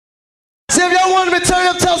want them to turn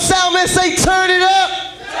up, tell sound man, say turn it up.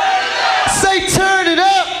 Say turn it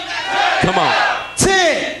up. Come on.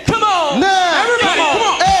 10. Come on. 9. Everybody, come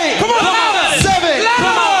on. 8. Come on. 7.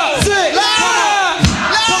 Come on. 6.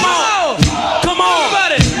 Come on. Come on.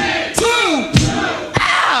 Everybody. 2.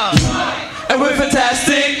 And we're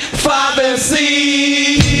fantastic 5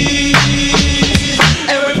 MCs.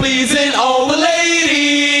 And we're pleasing all the ladies.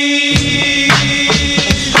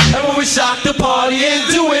 And when we shock the party and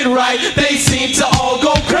do it right, they seem to all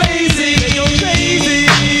go crazy. They go crazy.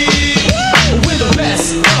 We're the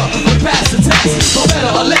best. We pass the test. No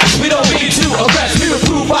better or less, we don't mean to arrest. We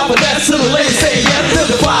improve our finesse to the ladies. Say yes to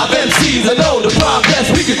the 5 MCs. I know the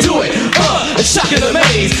progress. We can do it. And shock and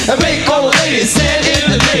amaze. And make all the ladies stand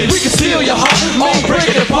in the day. We can steal your heart. All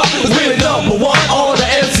break it apart. We're number 1 on the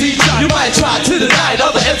MC chart. You might try to deny it.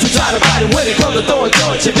 Other MCs try to fight it. When it comes to throwing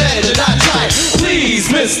joints, you better not try it.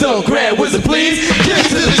 Please, Mr. Grand Wizard, please. Give it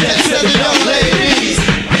to the jets and the young ladies.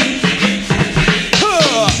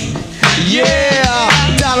 Yeah.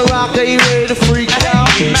 Dollar Rock, are you ready to freak out?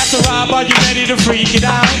 Hey, Master Rob, are you ready to freak it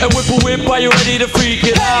out? And Whip a Whip, are you ready to freak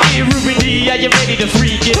it out? Hey, Ruby D, are you ready to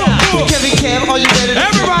freak it out? Kevin Cam, are you ready to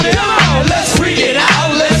Everybody, freak it out? Let's freak it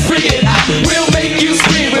out, let's freak it out. We'll make you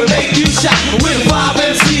scream, we'll make you shout. We're the 5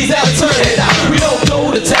 MCs that'll turn it out. We don't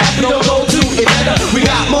go to tap, we don't go to Atlanta. We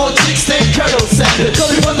got more chicks than Colonel Sanders.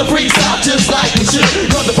 Cause we run the freaks out just like we should.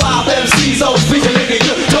 Cause the 5 MCs all speaking looking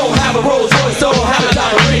good. Don't have a Rolls Royce, don't have a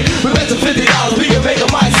diamond ring. We bet you $50, we can make a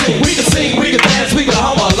mic sing. We can sing, we can dance, we can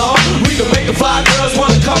hum along. We can make the fly girls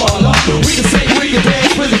wanna come along. We can sing, we can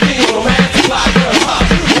dance with the king of romance. Fly girls,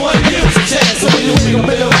 wanna give us a chance. So when you wake up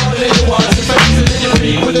in the morning and you wash your face, and then you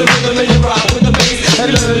read with the rhythm and you rock with the bass.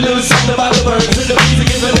 And learn a little something about the birds and the bees and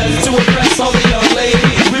giving us to impress all the young ladies.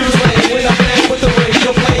 We was playing with a man with the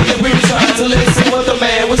radio playing, and we was trying to listen what the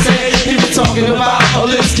man was saying. He was talking about all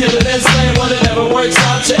this killing and slaying, but it never works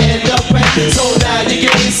out, you end up paying. So now you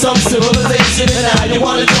gain some civilization, and now you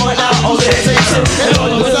wanna join our organization. And all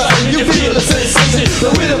of a sudden you feel the sensation.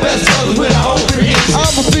 But we're the best brothers with our own creation.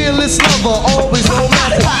 I'm a fearless lover, always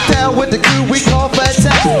romantic. Down with the crew we call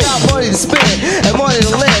fantastic. Got money to spend and money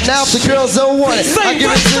to lend. Now if the girls don't want it, I give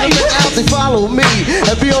it to them and now they follow me.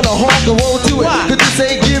 And be on the hawk and won't do it, cause this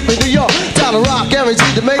ain't giving New York. Dollar Rock,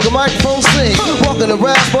 guaranteed to make a microphone sing. Walking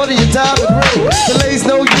around, buddy, your diamond ring. The ladies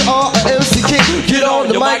know you are an MC king. Get on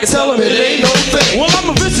the mic and tell them it ain't no thing. Well, I'm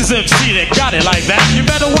a vicious MC that got it like that. You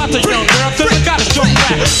better watch a young girl, cause I got a strong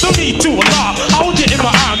back. Don't need to alarm, I hold you in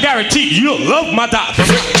my arm. Guarantee you'll love my doctor.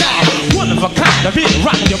 One of a kind, I really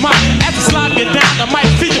rock your mind. As I slide you down, I might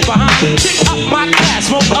feel you behind. Kick up my cash,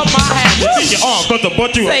 smoke up my hand. Feel your arm, cause I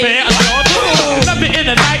bought you a pair of yours. Love it in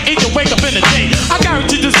the night, and you wake up in the day. I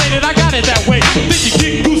guarantee to say that I got it that way. Then you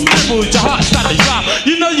get goose pimples, your heart start to drop.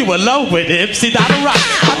 You know you in love with MC Dollar Rock.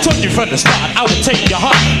 I told you from the start, I would take your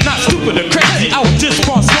heart. Not stupid or crazy, I was just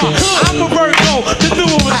smart. I'm a Virgo, the new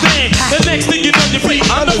one thing. The next thing you know, you're free.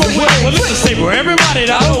 I'm the way. Well, listen, say for everybody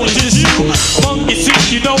that owns is you. Monkey see,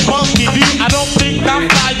 you don't monkey do. I don't think I'm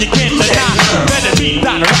fly, you can't deny. Better be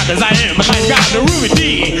Dollar Rock as I am, but I got a Ruby D,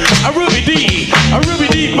 a Ruby D, a Ruby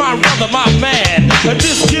D, my brother, my man.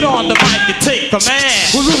 Just get on the mic and take command.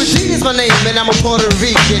 Well, Ruby D is my name, and I'm a Puerto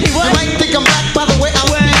Rican. You might think I'm black by the way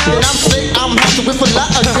I'm speaking. I'm straight, I'm happy with a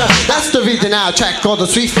lot of girls. That's the reason I attract all the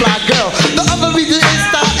sweet fly girl. The other reason is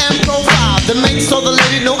style and profile. That makes all the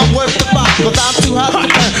lady know I'm worth the fight. Cause I'm too hot to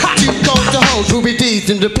burn, too cold to hold. Ruby D's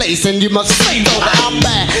in the place, and you must say no that I'm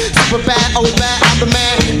bad. Super bad, always bad, I'm the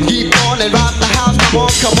man. Keep on and rock the house, come on,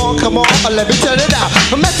 come on, come on. Let me turn it out.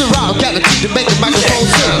 I mess around, guaranteed to make a microphone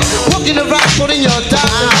sing. Walking around, putting your down.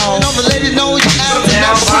 And all the ladies know you out to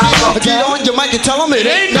now. Get on your mic and tell them it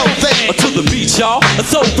ain't no thing. To the beat, y'all, it's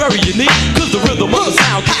so very unique. Cause the rhythm of the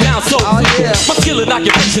sound gets down so deep. My skill and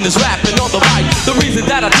occupation is rapping on the mic. The reason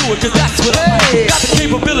that I do it, cause that's what I like. Got the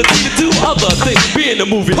capability to do other things. Be in the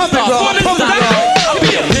movie, I'll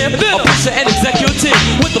be a pimp, a pusher and executive.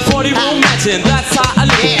 With the 40-room mansion, that's how I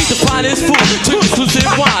live. Eat the finest food, drink exclusive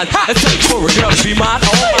wine, and search for a girl to be mine.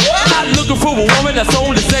 Oh, I'm not looking for a woman that's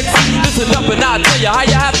only sexy. Listen up and I'll tell you how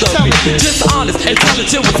you have to be. Just honest,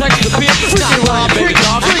 intelligent with text appeal. Not lying, baby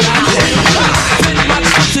dog. Send my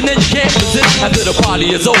description and you can't resist. After the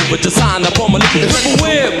party is over, just sign up on my little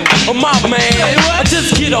whip. Oh, my man, I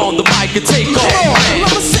just get on the mic and take off. I'm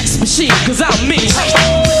a sex machine, cause I'm mean.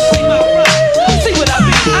 See what I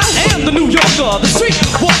mean? I am the New Yorker, the street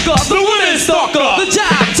walker, the woman stalker, the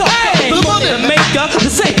job talker, the money maker, the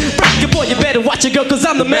safe breaker. Boy, you better watch your girl, cause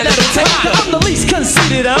I'm the man that'll take her. I'm the least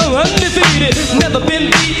conceited, I'm undefeated, never been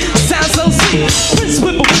beat, sound so sweet. Prince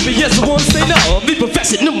Whipper with me, yes, I wanna say no. The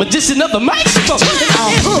professional magician of the microphone.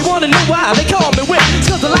 You wanna know why they call me Whip? It's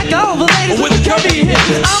cause I like all the ladies with the curves.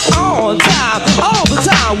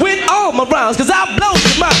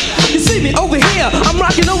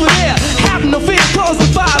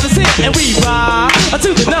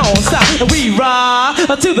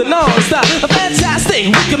 to the non-stop.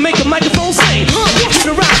 Fantastic, we can make a microphone sing.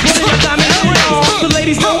 Walking around, putting a diamond ring. The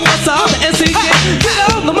ladies know us all, the NCG. Get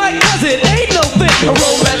on the mic, cause it ain't no thing. A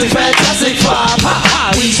romantic, fantastic vibe.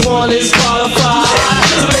 Each one is qualified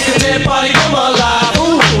to make a dead party come alive.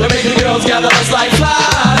 Ooh, and make the girls gather us like flies.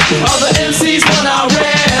 Other MCs want our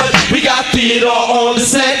rap. We got theater on the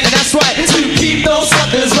set, and that's right, to keep those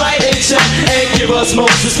suckers right in check and give us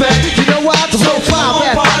most respect. You know what? So far,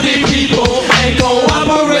 party people ain't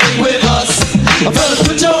cooperate with us. Fellas,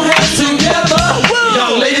 put your hands together.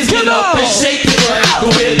 Young ladies, get up and shake the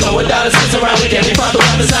ground. We're throwing down the sits around. We can't be found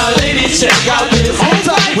around the sound. Ladies, check out this.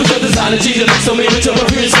 With your designer, Jesus, look so mean. With your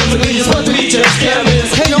appearance, so clean. You're supposed to be just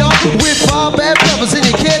canvas. Hey y'all, we're five bad brothers and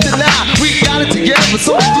you can't deny. We got it together,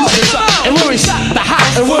 so we do this. And when we shock the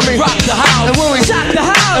house, And when we rock the house, And when we shock the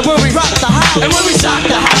house, And when we rock the house, and when we shock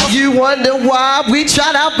the house. you wonder why we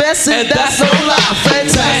tried our best and that's no lie.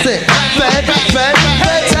 Fantastic,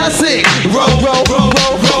 fantastic.